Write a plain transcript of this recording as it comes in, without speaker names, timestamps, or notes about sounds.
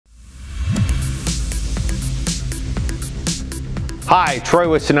Hi, Troy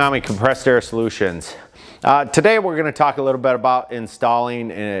with Tsunami Compressed Air Solutions. Today we're going to talk a little bit about installing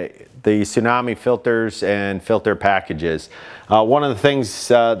the Tsunami filters and filter packages. One of the things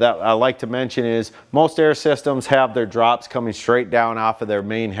that I like to mention is most air systems have their drops coming straight down off of their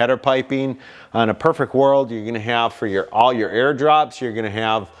main header piping. In a perfect world, you're going to have for all your air drops, you're going to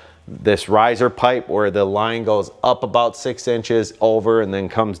have this riser pipe where the line goes up about 6 inches over and then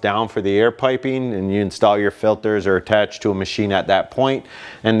comes down for the air piping, and you install your filters or attached to a machine at that point.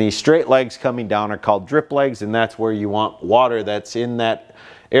 And these straight legs coming down are called drip legs, and that's where you want water that's in that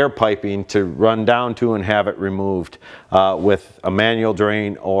air piping to run down to and have it removed with a manual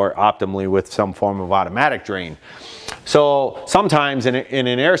drain or optimally with some form of automatic drain. So sometimes in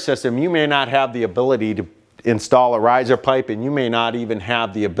an air system you may not have the ability to install a riser pipe, and you may not even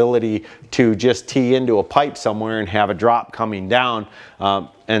have the ability to just tee into a pipe somewhere and have a drop coming down.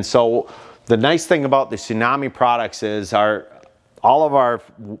 And so the nice thing about the Tsunami products is all of our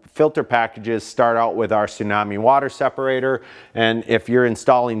filter packages start out with our Tsunami Water Separator, and if you're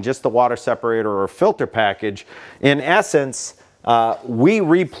installing just the water separator or filter package, in essence we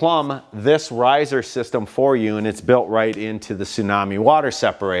replumb this riser system for you, and it's built right into the Tsunami Water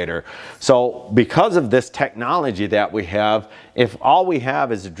Separator. So because of this technology that we have, if all we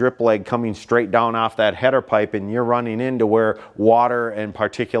have is a drip leg coming straight down off that header pipe and you're running into where water and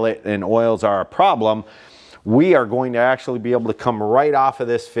particulate and oils are a problem, we are going to actually be able to come right off of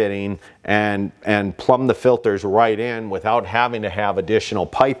this fitting and plumb the filters right in without having to have additional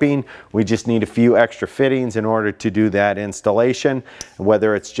piping. We just need a few extra fittings in order to do that installation.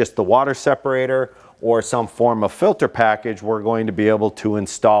 Whether it's just the water separator or some form of filter package, we're going to be able to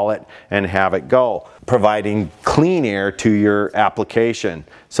install it and have it go, providing clean air to your application.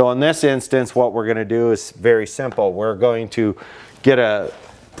 So in this instance, what we're going to do is very simple. We're going to get a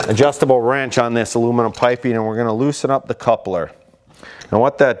adjustable wrench on this aluminum piping, and we're going to loosen up the coupler. And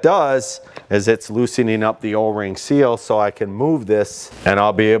what that does is it's loosening up the O-ring seal, so I can move this and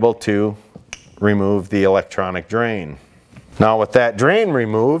I'll be able to remove the electronic drain. Now with that drain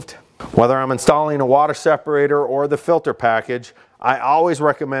removed, whether I'm installing a water separator or the filter package, I always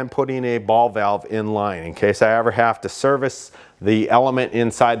recommend putting a ball valve in line in case I ever have to service the element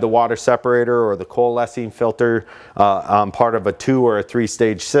inside the water separator or the coalescing filter on part of a 2 or a 3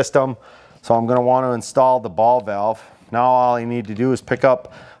 stage system. So I'm going to want to install the ball valve. Now all I need to do is pick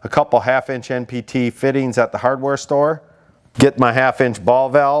up a couple 1/2 inch NPT fittings at the hardware store, get my 1/2 inch ball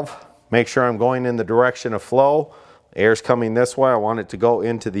valve, make sure I'm going in the direction of flow. Air's coming this way, I want it to go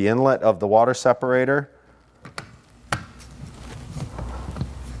into the inlet of the water separator.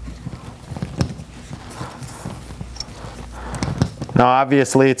 Now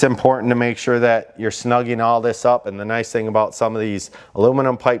obviously it's important to make sure that you're snugging all this up, and the nice thing about some of these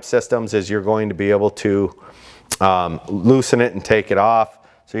aluminum pipe systems is you're going to be able to loosen it and take it off.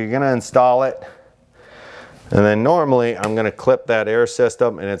 So you're going to install it, and then normally I'm going to clip that air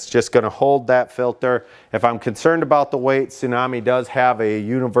system, and it's just going to hold that filter. If I'm concerned about the weight, Tsunami does have a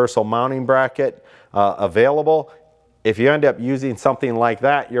universal mounting bracket available. If you end up using something like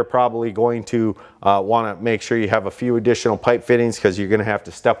that, you're probably going to want to make sure you have a few additional pipe fittings, because you're going to have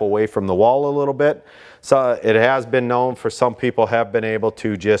to step away from the wall a little bit. So it has been known for some people have been able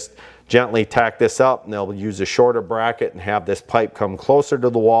to just gently tack this up, and they'll use a shorter bracket and have this pipe come closer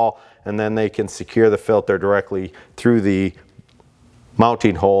to the wall, and then they can secure the filter directly through the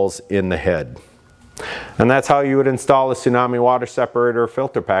mounting holes in the head. And that's how you would install a Tsunami Water Separator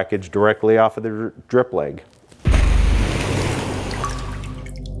filter package directly off of the drip leg.